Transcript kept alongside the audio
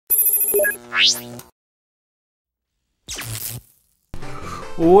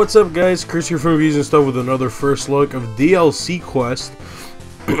What's up, guys? Chris here from Reviews and Stuff with another first look of DLC Quest.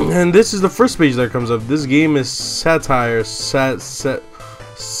 And this is the first page that comes up. This game is satire, satire,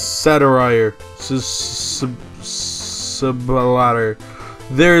 sublighter.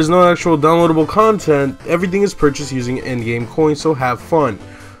 There is no actual downloadable content. Everything is purchased using in-game coins, so have fun.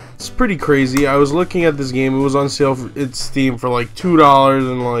 It's pretty crazy. I was looking at this game. It was on sale for its Steam for like $2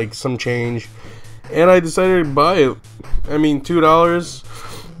 and like some change, and I decided to buy it. I mean, $2.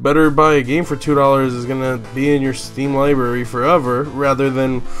 Better buy a game for $2 is gonna be in your Steam library forever, rather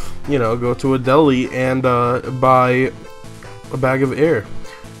than, you know, go to a deli and buy a bag of air.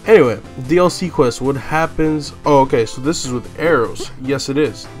 Anyway, DLC Quest. What happens? Oh, okay. So this is with arrows. Yes, it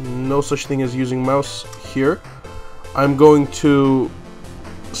is. No such thing as using mouse here. I'm going to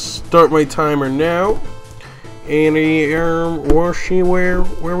start my timer now. And where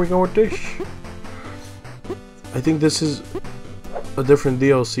are we going with this? I think this is a different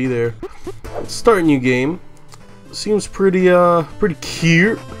DLC there. Let's start a new game. Seems pretty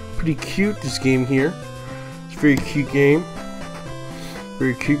cute. Pretty cute, this game here. It's a very cute game.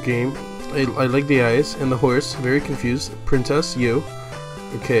 Very cute game. I like the eyes and the horse. Very confused. Princess, you.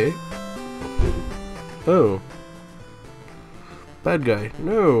 Okay. Oh. Bad guy.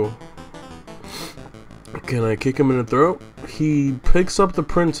 No. Can I kick him in the throat? He picks up the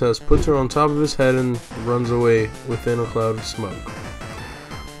princess, puts her on top of his head, and runs away within a cloud of smoke.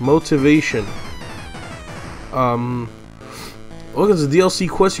 Motivation. Look at the DLC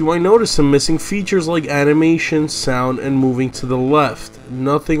quest. You might notice some missing features like animation, sound, and moving to the left.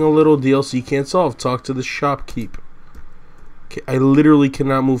 Nothing a little DLC can't solve. Talk to the shopkeep. Okay, I literally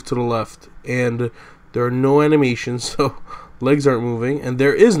cannot move to the left, and there are no animations, so legs aren't moving, and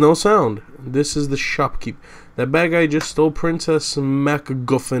there is no sound. This is the shopkeep. That bad guy just stole Princess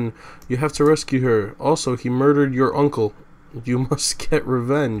MacGuffin. You have to rescue her. Also, he murdered your uncle. You must get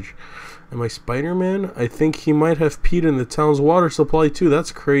revenge. Am I Spider-Man? I think he might have peed in the town's water supply too.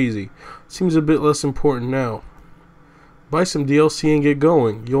 That's crazy. Seems a bit less important now. Buy some DLC and get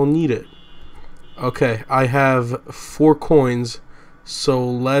going. You'll need it. Okay, I have 4 coins, so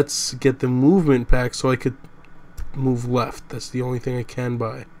let's get the movement pack so I could move left. That's the only thing I can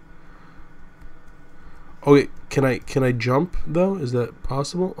buy. Okay, can I jump though? Is that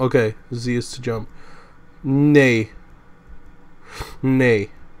possible? Okay, Z is to jump. Nay.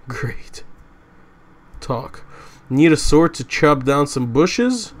 Nay. Great. Talk. Need a sword to chop down some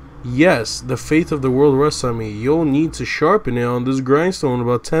bushes? Yes, the fate of the world rests on me. You'll need to sharpen it on this grindstone.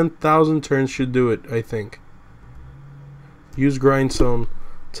 About 10,000 turns should do it, I think. Use grindstone.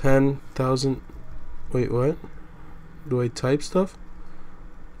 10,000. Wait, what? Do I type stuff?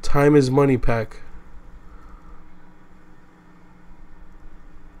 Time is money pack.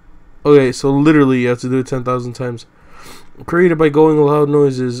 Okay, so literally you have to do it 10,000 times. Created by going loud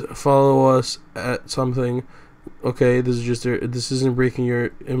noises. Follow us at something. Okay, this is just this isn't breaking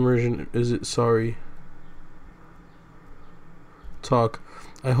your immersion, is it? Sorry. Talk.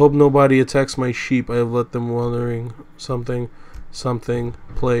 I hope nobody attacks my sheep. I have let them wandering. Something.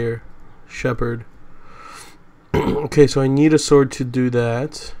 Player. Shepherd. Okay, so I need a sword to do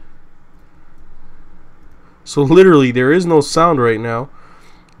that. So literally there is no sound right now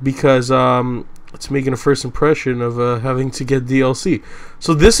because it's making a first impression of having to get DLC.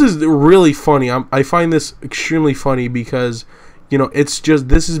 So this is really funny. I find this extremely funny because, you know, it's just,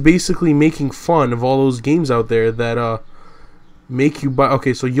 this is basically making fun of all those games out there that make you buy.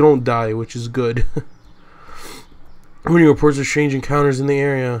 Okay, so you don't die, which is good. When reports of strange encounters in the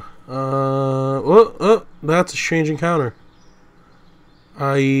area. Oh, that's a strange encounter.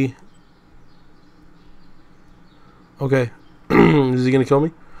 Okay. Is he gonna kill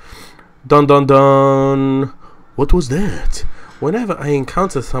me? Dun dun dun. What was that? Whenever I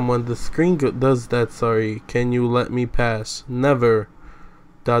encounter someone, the screen does that. Sorry. Can you let me pass? Never.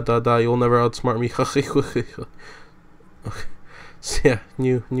 You'll never outsmart me. Okay. So yeah,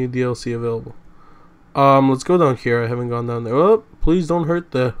 new DLC available. Let's go down here. I haven't gone down there. Oh, please don't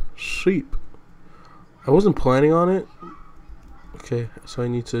hurt the sheep. I wasn't planning on it. Okay, so I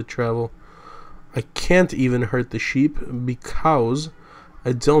need to travel. I can't even hurt the sheep because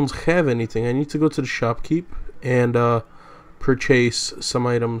I don't have anything. I need to go to the shopkeep and purchase some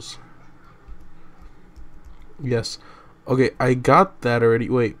items. Yes. Okay, I got that already.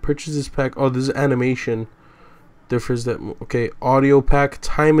 Wait, purchase this pack. Oh, this is animation. Differs that. Okay, audio pack.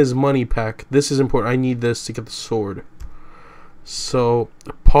 Time is money pack. This is important. I need this to get the sword. So,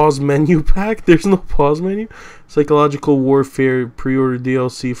 pause menu pack? There's no pause menu? Psychological Warfare pre-order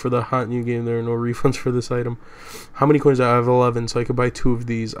DLC for the hot new game. There are no refunds for this item. How many coins? I have 11, so I could buy 2 of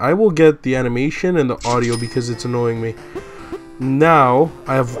these. I will get the animation and the audio because it's annoying me. Now,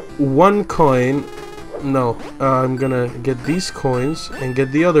 I have 1 coin. No, I'm gonna get these coins and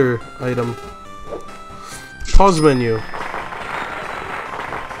get the other item. Pause menu.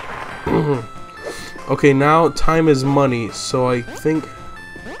 Okay, now time is money, so I think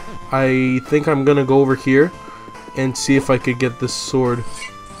I'm gonna go over here and see if I could get this sword.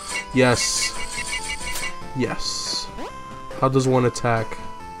 Yes. Yes. How does one attack?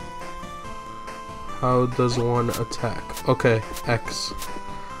 How does one attack? Okay, X.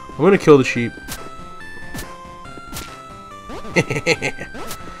 I'm gonna kill the sheep.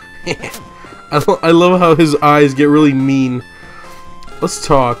 I love how his eyes get really mean. Let's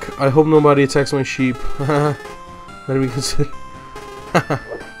talk. I hope nobody attacks my sheep. Let me consider.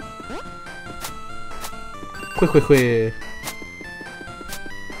 Quick.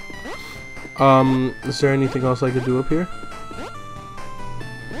 Is there anything else I could do up here?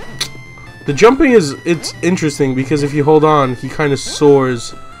 The jumping it's interesting because if you hold on, he kind of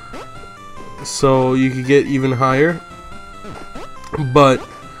soars. So you could get even higher. But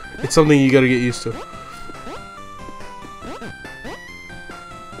it's something you gotta get used to.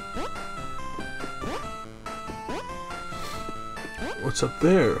 What's up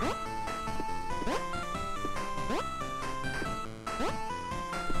there?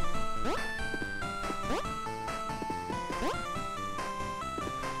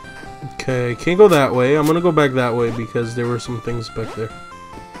 Okay, can't go that way. I'm gonna go back that way because there were some things back there.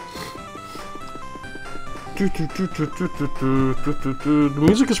 The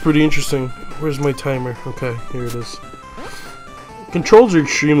music is pretty interesting. Where's my timer? Okay, here it is. Controls are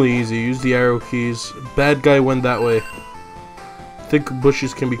extremely easy. Use the arrow keys. Bad guy went that way. Thick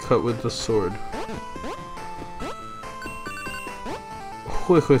bushes can be cut with the sword.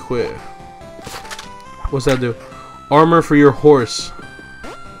 What's that do? Armor for your horse.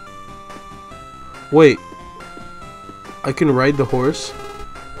 Wait. I can ride the horse?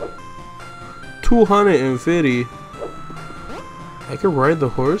 250. I can ride the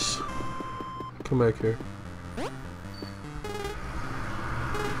horse? Come back here.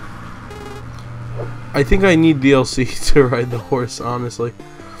 I think I need DLC to ride the horse, honestly.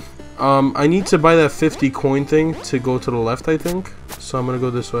 I need to buy that 50 coin thing to go to the left, I think. So I'm gonna go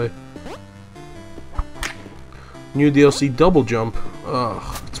this way. New DLC double jump.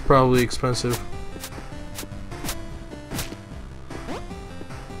 Ugh, it's probably expensive.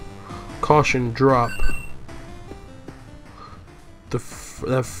 Caution, drop.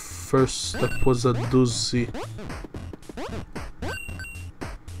 That first step was a doozy.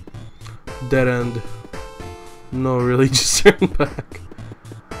 Dead end. No, really, just turn back.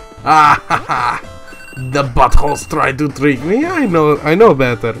 Ah ha ha! The buttholes try to trick me. I know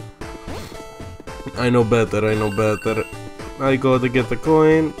better. I know better. I go to get the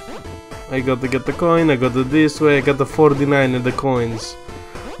coin. I go to this way. I got the 49 of the coins.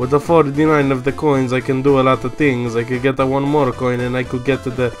 With the 49 of the coins, I can do a lot of things. I could get the 1 more coin, and I could get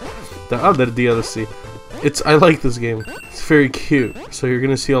to the other DLC. I like this game. It's very cute. So you're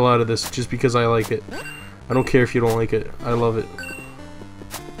gonna see a lot of this just because I like it. I don't care if you don't like it. I love it.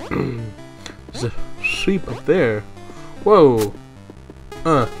 There's a sheep up there. Whoa.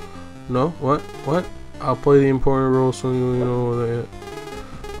 No. What? I'll play the important role so you know that.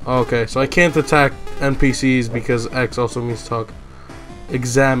 Okay, so I can't attack NPCs because X also means talk.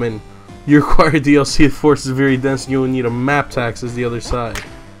 Examine. You require DLC. The force is very dense and you will need a map tax as the other side.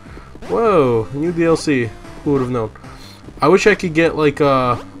 Whoa, new DLC. Who would have known? I wish I could get like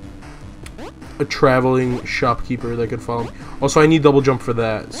a traveling shopkeeper that could follow me. Also, I need double jump for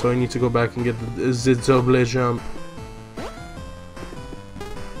that, so I need to go back and get the double jump.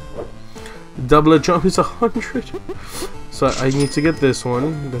 Double jump is 100. So I need to get this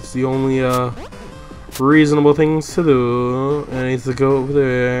one. That's the only reasonable things to do. And I need to go over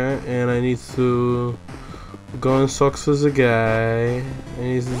there, and I need to go and talk to the guy. I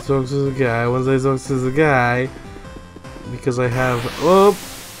need to talk to the guy. Once I talk to the guy, because I have. Oh,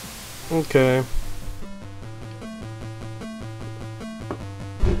 okay.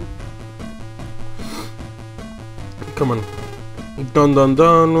 Come on. Dun.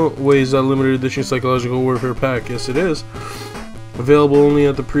 Weighs that limited edition psychological warfare pack. Yes, it is. Available only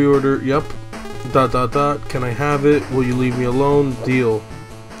at the pre-order. Yep. ... Can I have it? Will you leave me alone? Deal.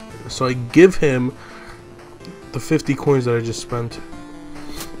 So I give him the 50 coins that I just spent.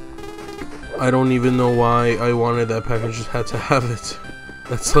 I don't even know why I wanted that pack. I just had to have it.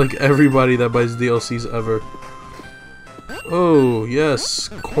 That's like everybody that buys DLCs ever. Oh, yes.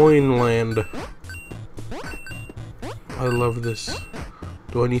 Coin land. I love this.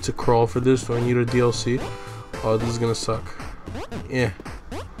 Do I need to crawl for this? Do I need a DLC? Oh, this is gonna suck. Yeah.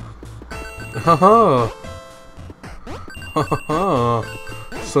 Haha. Haha.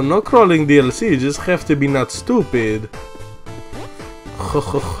 So no crawling DLC, you just have to be not stupid.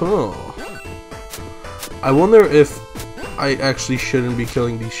 I wonder if I actually shouldn't be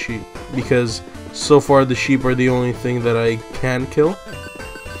killing these sheep, because so far the sheep are the only thing that I can kill.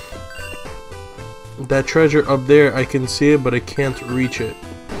 That treasure up there, I can see it, but I can't reach it.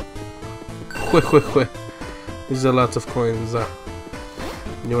 There's a lot of coins.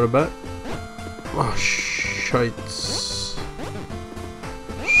 You want to bet? Oh, shites.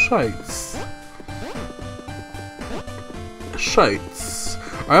 Shites. Shites.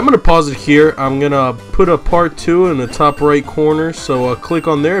 Alright, I'm going to pause it here. I'm going to put a part 2 in the top right corner, so click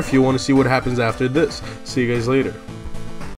on there if you want to see what happens after this. See you guys later.